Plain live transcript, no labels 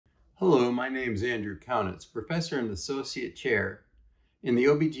Hello, my name is Andrew Kaunitz, Professor and Associate Chair in the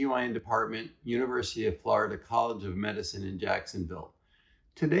OBGYN Department, University of Florida College of Medicine in Jacksonville.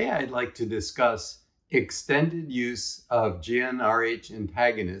 Today I'd like to discuss extended use of GnRH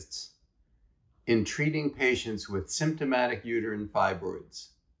antagonists in treating patients with symptomatic uterine fibroids.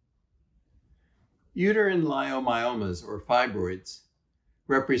 Uterine leiomyomas, or fibroids,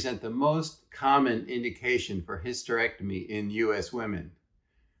 represent the most common indication for hysterectomy in U.S. women,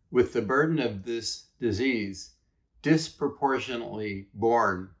 with the burden of this disease disproportionately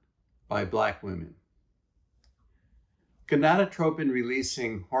borne by Black women.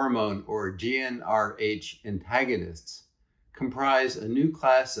 Gonadotropin-releasing hormone, or GnRH antagonists, comprise a new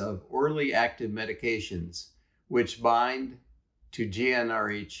class of orally active medications which bind to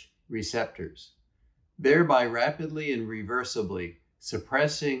GnRH receptors, thereby rapidly and reversibly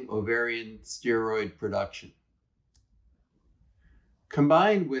suppressing ovarian steroid production.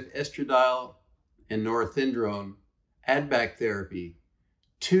 Combined with estradiol and norethindrone add-back therapy,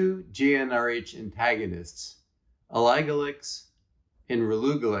 two GnRH antagonists, elagolix and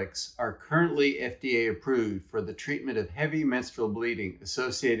relugolix, are currently FDA approved for the treatment of heavy menstrual bleeding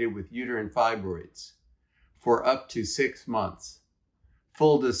associated with uterine fibroids for up to 6 months.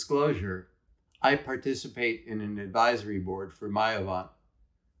 Full disclosure, I participate in an advisory board for Myovant,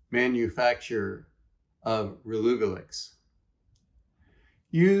 manufacturer of relugolix.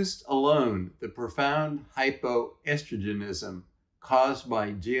 Used alone, the profound hypoestrogenism caused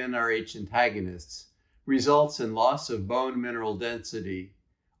by GnRH antagonists results in loss of bone mineral density,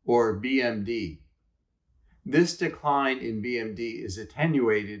 or BMD. This decline in BMD is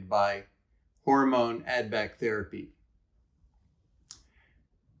attenuated by hormone add-back therapy.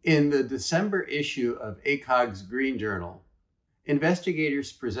 In the December issue of ACOG's Green Journal,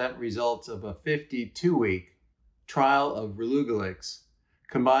 investigators present results of a 52-week trial of relugolix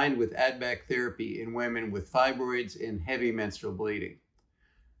combined with add-back therapy in women with fibroids and heavy menstrual bleeding.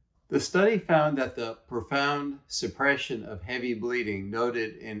 The study found that the profound suppression of heavy bleeding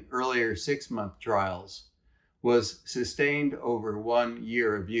noted in earlier 6-month trials was sustained over 1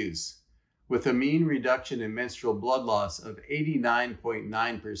 year of use, with a mean reduction in menstrual blood loss of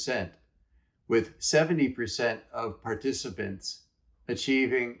 89.9%, with 70% of participants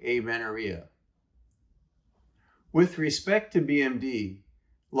achieving amenorrhea. With respect to BMD,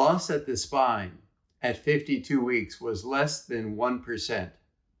 loss at the spine at 52 weeks was less than 1%.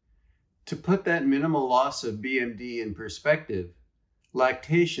 To put that minimal loss of BMD in perspective,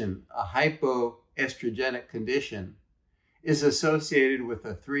 lactation, a hypoestrogenic condition, is associated with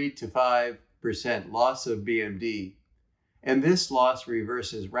a 3 to 5% loss of BMD, and this loss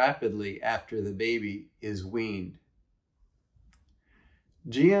reverses rapidly after the baby is weaned.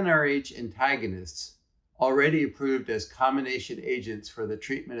 GnRH antagonists, already approved as combination agents for the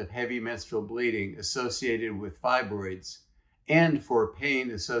treatment of heavy menstrual bleeding associated with fibroids and for pain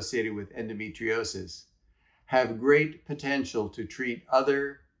associated with endometriosis, have great potential to treat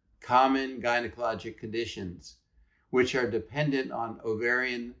other common gynecologic conditions which are dependent on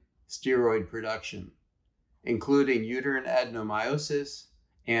ovarian steroid production, including uterine adenomyosis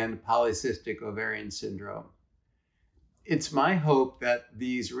and polycystic ovarian syndrome. It's my hope that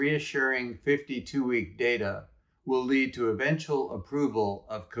these reassuring 52-week data will lead to eventual approval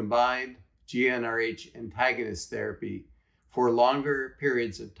of combined GnRH antagonist therapy for longer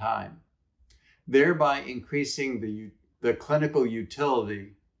periods of time, thereby increasing the clinical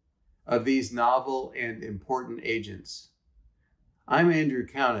utility of these novel and important agents. I'm Andrew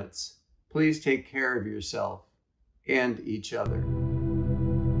Kaunitz. Please take care of yourself and each other.